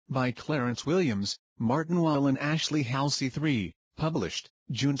By Clarence Williams, Martin Weil and Ashley Halsey 3, published,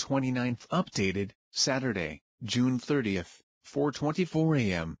 June 29. Updated, Saturday, June 30, 4:24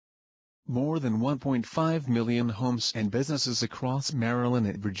 a.m. More than 1.5 million homes and businesses across Maryland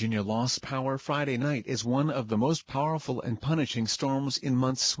and Virginia lost power Friday night as one of the most powerful and punishing storms in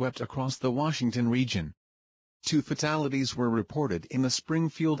months swept across the Washington region. 2 fatalities were reported in the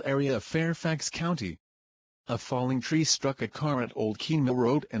Springfield area of Fairfax County. A falling tree struck a car at Old Keene Mill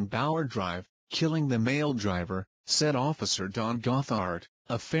Road and Bauer Drive, killing the male driver, said Officer Don Gotthardt,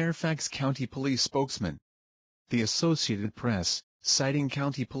 a Fairfax County police spokesman. The Associated Press, citing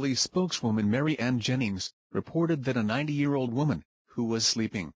County Police spokeswoman Mary Ann Jennings, reported that a 90-year-old woman, who was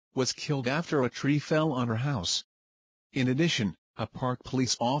sleeping, was killed after a tree fell on her house. In addition, a Park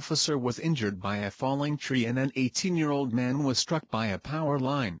police officer was injured by a falling tree and an 18-year-old man was struck by a power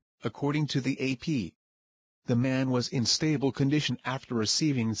line, according to the AP. The man was in stable condition after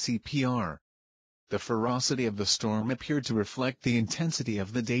receiving CPR. The ferocity of the storm appeared to reflect the intensity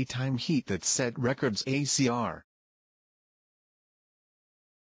of the daytime heat that set records ACR.